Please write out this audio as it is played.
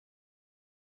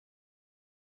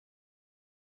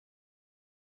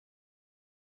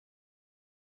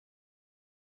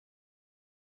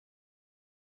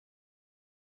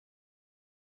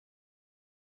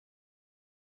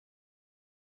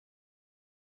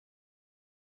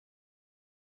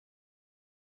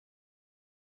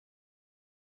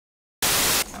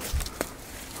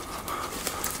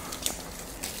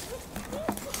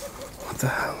the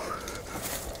hell?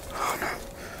 Oh no.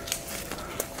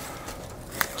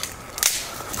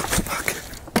 Fuck.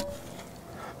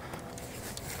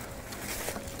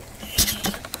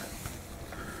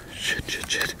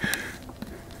 Shit.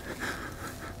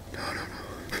 No.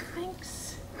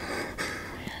 Thanks. I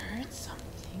heard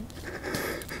something.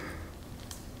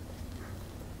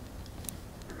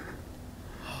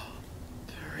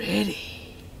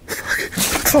 Pretty.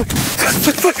 Fuck.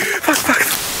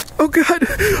 Oh god.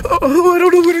 Oh, I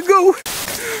don't know where to go.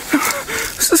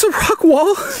 Is this a rock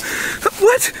wall?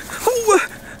 What? Oh,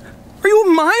 are you a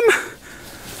mime?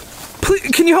 Please,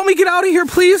 can you help me get out of here,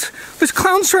 please? There's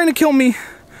clowns trying to kill me.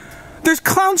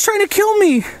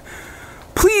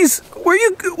 Please, what are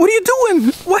you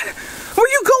doing? Where are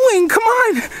you going? Come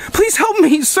on. Please help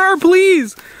me, sir,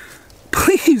 please.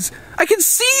 Please. I can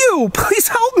see you. Please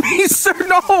help me, sir.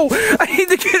 No, I need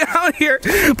to get out of here.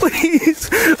 Please.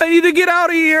 I need to get out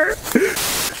of here.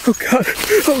 Oh god.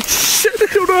 Oh shit. I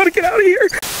don't know how to get out of here.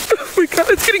 Oh my god,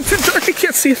 it's getting too dark. I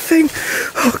can't see a thing.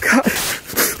 Oh god.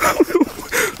 Oh no.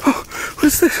 Oh, what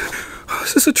is this? Oh,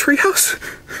 is this a treehouse?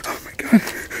 Oh my god.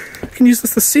 I can use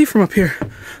this to see from up here.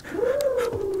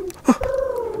 Oh.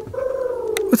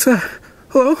 What's that?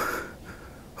 Hello?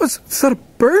 Is that a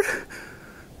bird?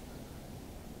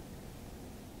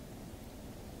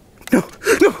 No,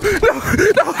 help!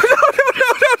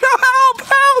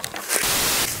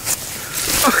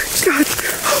 Oh, God.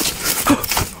 Oh,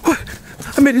 what?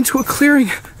 I made it into a clearing.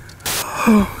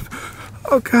 Oh,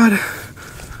 God.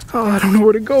 Oh, I don't know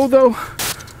where to go, though.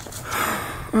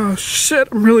 Oh, shit,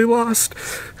 I'm really lost.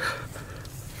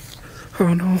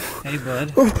 Oh, no. Hey,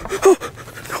 bud. Oh, no.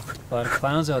 A lot of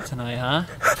clowns out tonight, huh?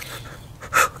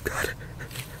 Oh, God.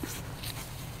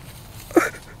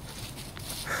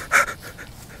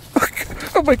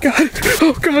 Oh my god!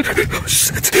 Oh god! Oh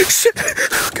shit!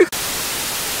 Oh god!